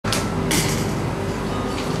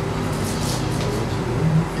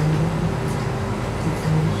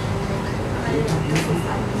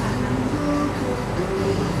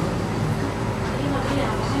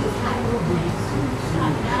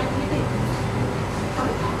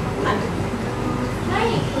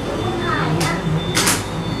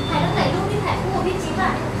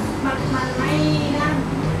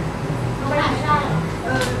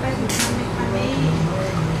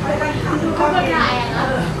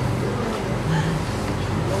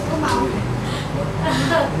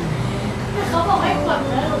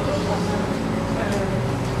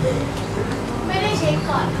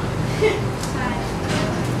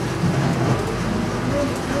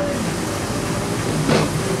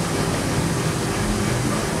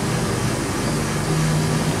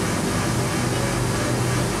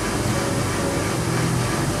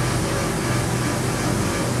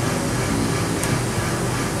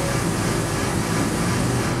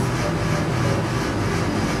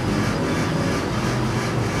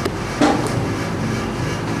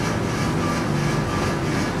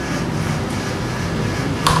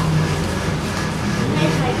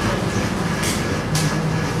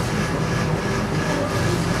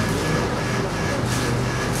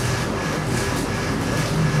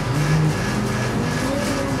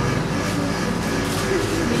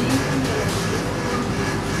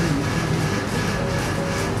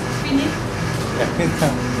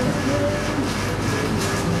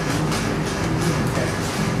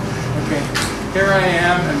Okay, here I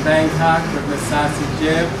am in Bangkok with Miss Sasi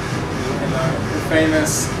Jib in the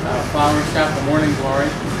famous flower shop, The Morning Glory.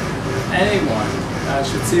 Anyone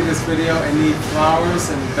should see this video and need flowers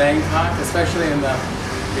in Bangkok, especially in the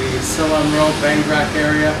Silom Road, Bangkok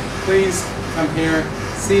area. Please come here,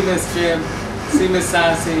 see Miss Jib, see Miss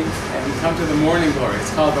Sasi, and come to The Morning Glory.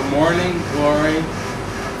 It's called The Morning Glory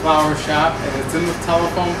Flower Shop, and it's in the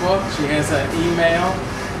telephone book. She has an email,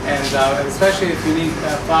 and especially if you need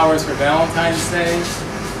flowers for Valentine's Day,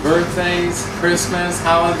 birthdays, Christmas,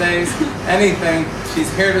 holidays, anything, she's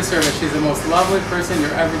here to serve us. She's the most lovely person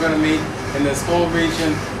you're ever going to meet in this whole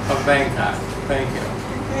region of Bangkok. Thank you.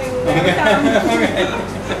 Okay, welcome.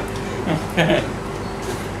 Okay.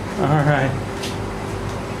 All right.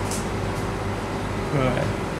 Good.